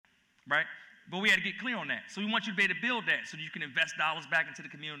right? But we had to get clear on that. So we want you to be able to build that so that you can invest dollars back into the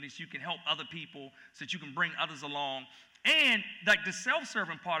community, so you can help other people, so that you can bring others along. And like the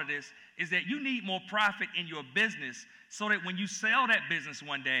self-serving part of this is that you need more profit in your business so that when you sell that business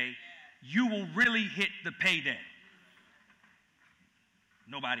one day, you will really hit the payday.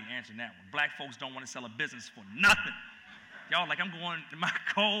 Nobody answering that one. Black folks don't want to sell a business for nothing. Y'all like, I'm going to my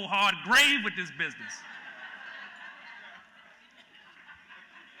cold, hard grave with this business.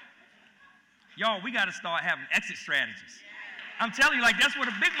 Y'all, we got to start having exit strategies. I'm telling you, like, that's where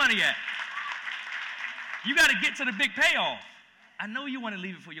the big money at. You got to get to the big payoff. I know you want to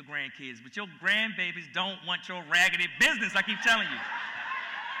leave it for your grandkids, but your grandbabies don't want your raggedy business, I keep telling you.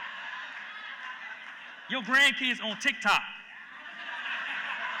 Your grandkids on TikTok.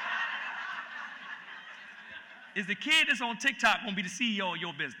 Is the kid that's on TikTok going to be the CEO of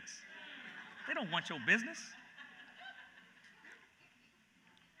your business? They don't want your business.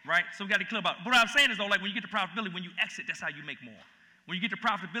 Right? So we got to be clear about it. But what I'm saying is, though, like when you get to profitability, when you exit, that's how you make more. When you get to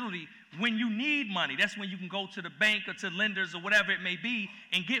profitability, when you need money, that's when you can go to the bank or to lenders or whatever it may be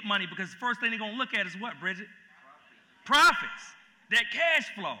and get money, because the first thing they're going to look at is what, Bridget? Profits. That cash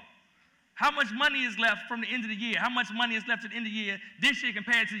flow. How much money is left from the end of the year? How much money is left at the end of the year this year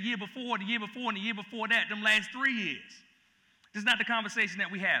compared to the year before, and the year before that, them last 3 years? This is not the conversation that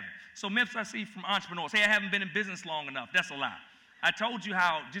we have. So myths I see from entrepreneurs. Hey, I haven't been in business long enough. That's a lie. I told you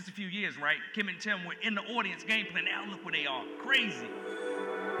how just a few years, right? Kim and Tim were in the audience game plan. Now look where they are. Crazy.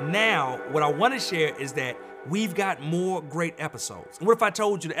 Now, what I want to share is that we've got more great episodes. And what if I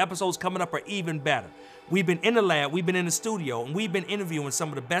told you the episodes coming up are even better? We've been in the lab, we've been in the studio, and we've been interviewing some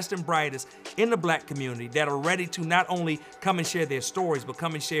of the best and brightest in the Black community that are ready to not only come and share their stories, but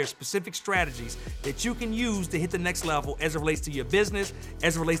come and share specific strategies that you can use to hit the next level as it relates to your business,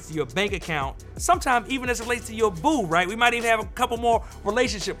 as it relates to your bank account, sometimes even as it relates to your boo, right? We might even have a couple more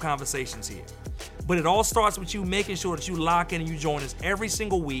relationship conversations here. But it all starts with you making sure that you lock in and you join us every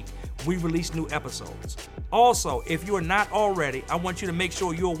single week. We release new episodes. Also, if you are not already, I want you to make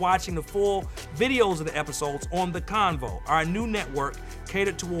sure you're watching the full videos of the episodes on The Convo, our new network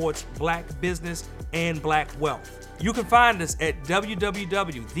catered towards Black business and Black wealth. You can find us at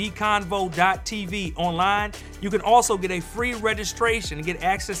www.theconvo.tv online. You can also get a free registration and get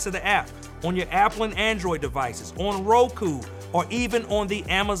access to the app on your Apple and Android devices, on Roku, or even on the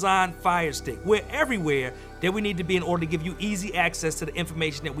Amazon Fire Stick. We're everywhere that we need to be in order to give you easy access to the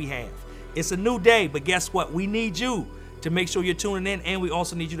information that we have. It's a new day, but guess what? We need you to make sure you're tuning in, and we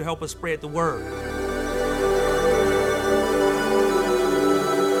also need you to help us spread the word.